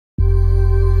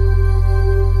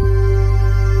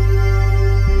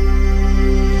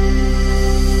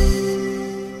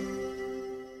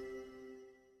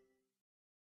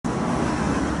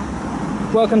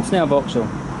Welcome to Now Vauxhall.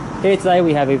 Here today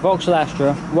we have a Vauxhall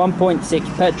ASTRA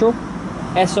 1.6 petrol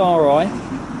SRI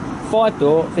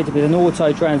 5-door fitted with an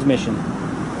auto transmission,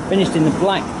 finished in the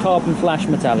black carbon flash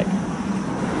metallic.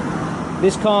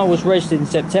 This car was registered in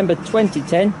September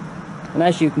 2010 and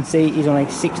as you can see is on a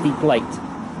 60 plate.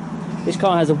 This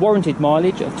car has a warranted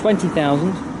mileage of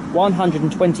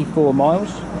 20,124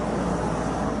 miles.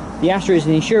 The Astra is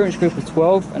an insurance group of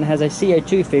 12 and has a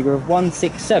CO2 figure of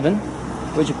 167,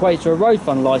 which equates to a road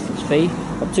fund licence fee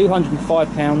of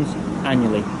 £205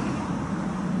 annually.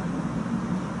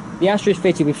 The Astra is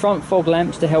fitted with front fog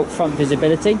lamps to help front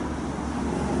visibility.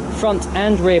 Front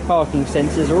and rear parking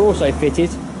sensors are also fitted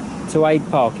to aid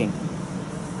parking.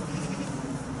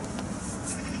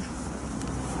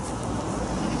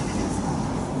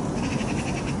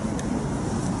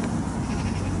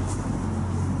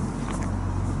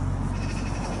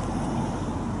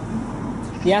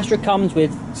 The Astra comes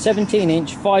with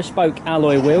 17-inch 5-spoke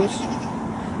alloy wheels.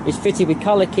 It's fitted with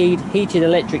colour-keyed heated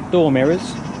electric door mirrors.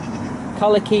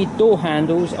 Colour-keyed door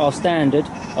handles are standard,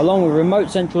 along with remote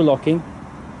central locking,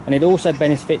 and it also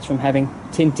benefits from having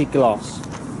tinted glass.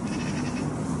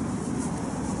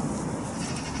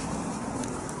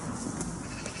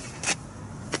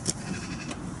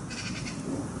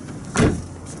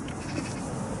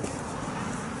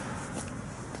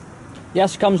 The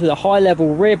Astra comes with a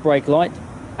high-level rear brake light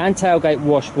and tailgate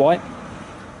wash wipe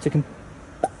to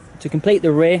complete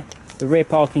the rear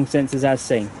parking sensors as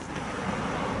seen.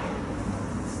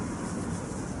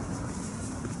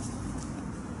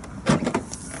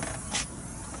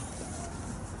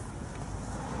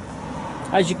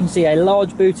 As you can see, a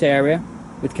large boot area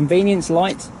with convenience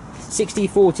light,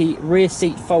 60/40 rear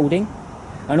seat folding,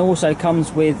 and also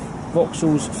comes with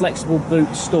Vauxhall's flexible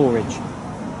boot storage.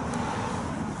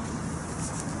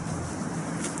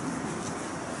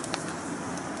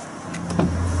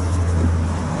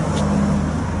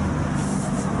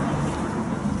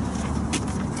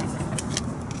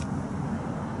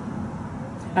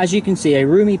 As you can see, a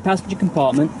roomy passenger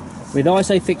compartment with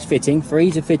ISOFIX fitting for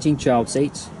ease of fitting child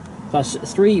seats, plus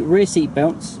 3 rear seat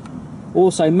belts,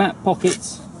 also map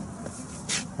pockets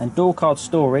and door card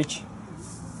storage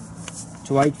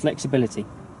to aid flexibility.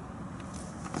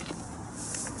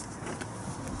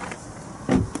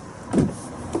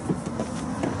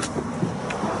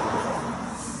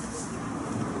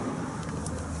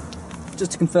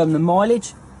 Just to confirm the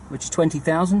mileage, which is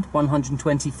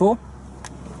 20,124.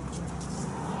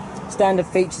 Standard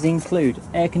features include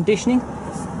air conditioning.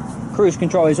 Cruise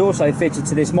control is also fitted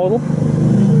to this model.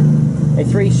 A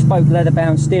 3-spoke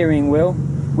leather-bound steering wheel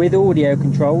with audio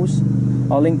controls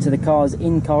are linked to the car's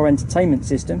in-car entertainment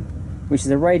system, which is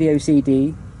a radio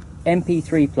CD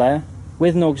MP3 player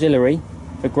with an auxiliary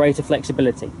for greater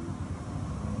flexibility.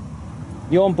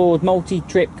 The onboard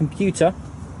multi-trip computer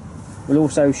will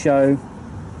also show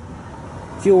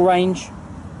fuel range,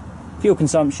 fuel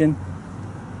consumption,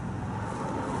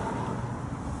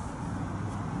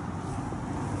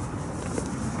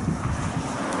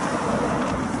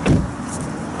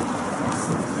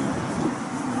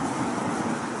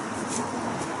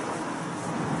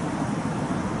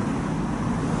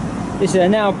 This is a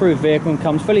now approved vehicle and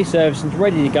comes fully serviced and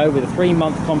ready to go with a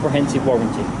 3-month comprehensive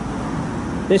warranty.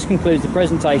 This concludes the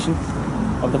presentation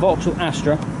of the Vauxhall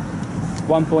ASTRA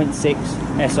 1.6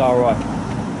 SRI.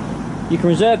 You can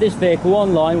reserve this vehicle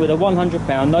online with a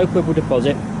 £100 no quibble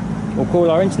deposit or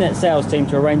call our internet sales team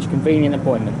to arrange a convenient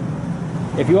appointment.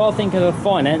 If you are thinking of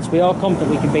finance, we are confident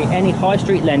we can beat any high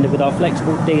street lender with our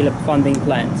flexible dealer funding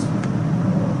plans.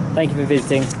 Thank you for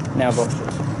visiting Now Vauxhall.